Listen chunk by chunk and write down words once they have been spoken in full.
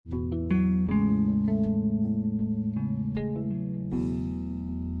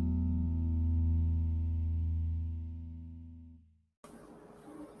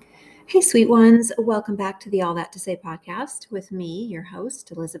Hey, sweet ones. Welcome back to the All That to Say podcast with me, your host,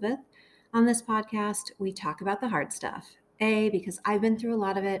 Elizabeth. On this podcast, we talk about the hard stuff. A, because I've been through a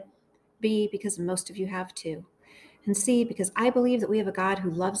lot of it. B, because most of you have too. And C, because I believe that we have a God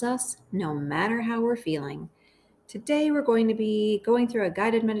who loves us no matter how we're feeling. Today, we're going to be going through a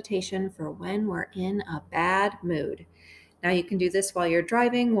guided meditation for when we're in a bad mood. Now, you can do this while you're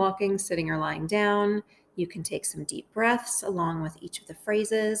driving, walking, sitting, or lying down. You can take some deep breaths along with each of the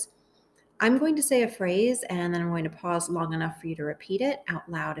phrases. I'm going to say a phrase and then I'm going to pause long enough for you to repeat it out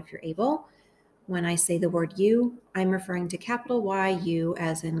loud if you're able. When I say the word you, I'm referring to capital Y, you,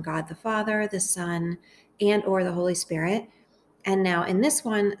 as in God the Father, the Son, and or the Holy Spirit. And now in this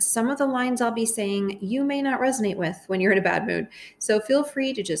one, some of the lines I'll be saying you may not resonate with when you're in a bad mood. So feel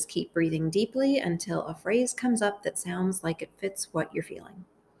free to just keep breathing deeply until a phrase comes up that sounds like it fits what you're feeling.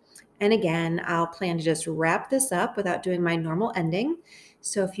 And again, I'll plan to just wrap this up without doing my normal ending.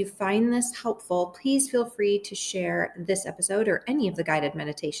 So if you find this helpful, please feel free to share this episode or any of the guided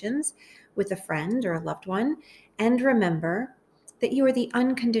meditations with a friend or a loved one. And remember that you are the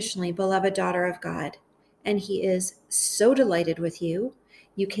unconditionally beloved daughter of God, and He is so delighted with you.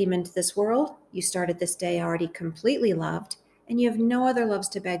 You came into this world, you started this day already completely loved, and you have no other loves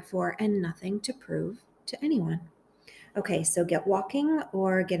to beg for and nothing to prove to anyone. Okay, so get walking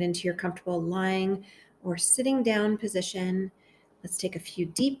or get into your comfortable lying or sitting down position. Let's take a few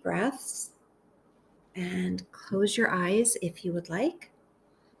deep breaths and close your eyes if you would like.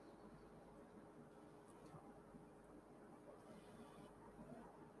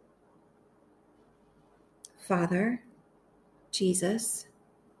 Father, Jesus,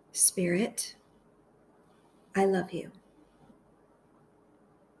 Spirit, I love you.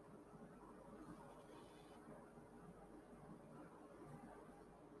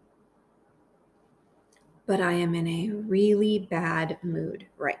 But I am in a really bad mood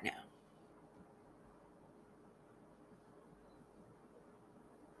right now.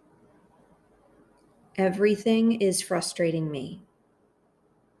 Everything is frustrating me.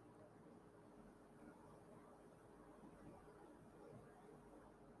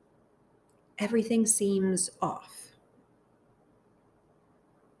 Everything seems off.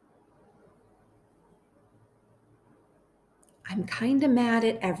 I'm kind of mad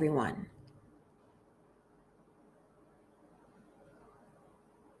at everyone.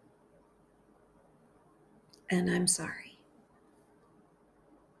 And I'm sorry.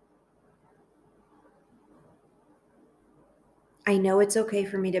 I know it's okay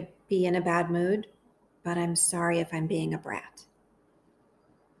for me to be in a bad mood, but I'm sorry if I'm being a brat.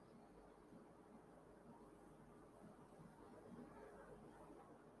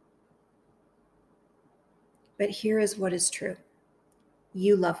 But here is what is true.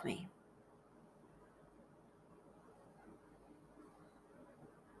 You love me.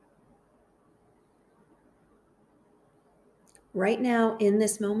 Right now, in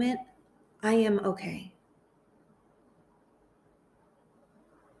this moment, I am okay.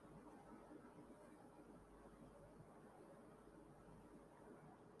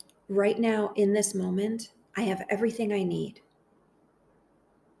 Right now, in this moment, I have everything I need.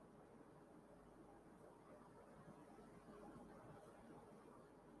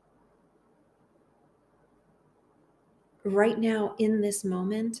 Right now, in this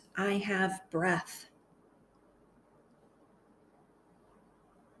moment, I have breath.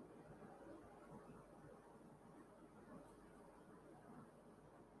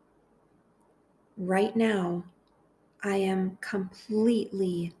 Right now, I am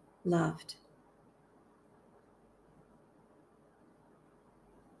completely loved.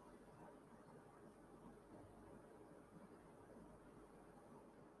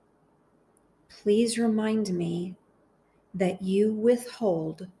 Please remind me that you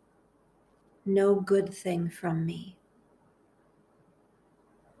withhold no good thing from me.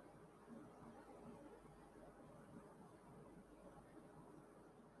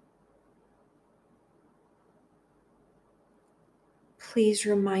 Please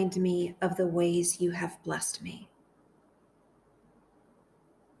remind me of the ways you have blessed me.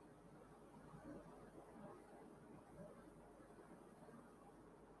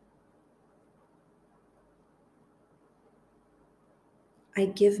 I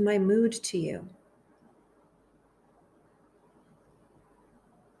give my mood to you.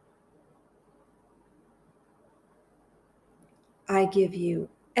 I give you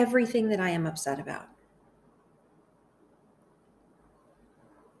everything that I am upset about.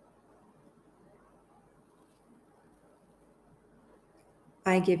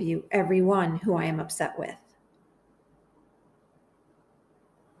 I give you everyone who I am upset with.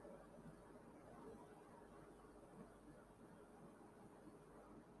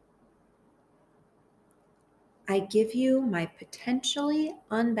 I give you my potentially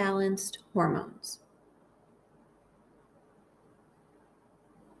unbalanced hormones.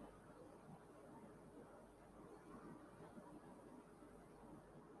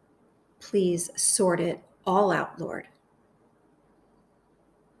 Please sort it all out, Lord.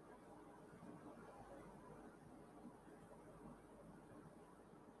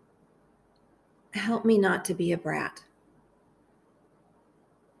 Help me not to be a brat.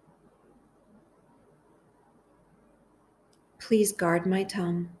 Please guard my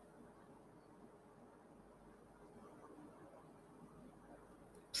tongue.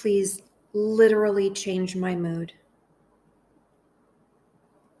 Please literally change my mood.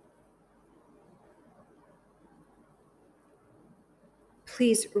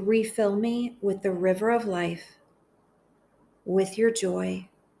 Please refill me with the river of life, with your joy,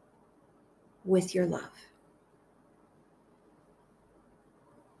 with your love.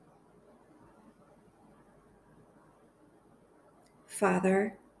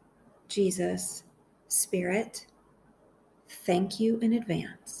 Father, Jesus, Spirit, thank you in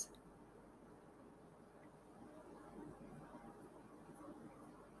advance.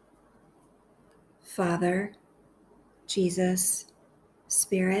 Father, Jesus,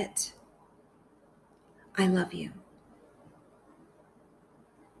 Spirit, I love you.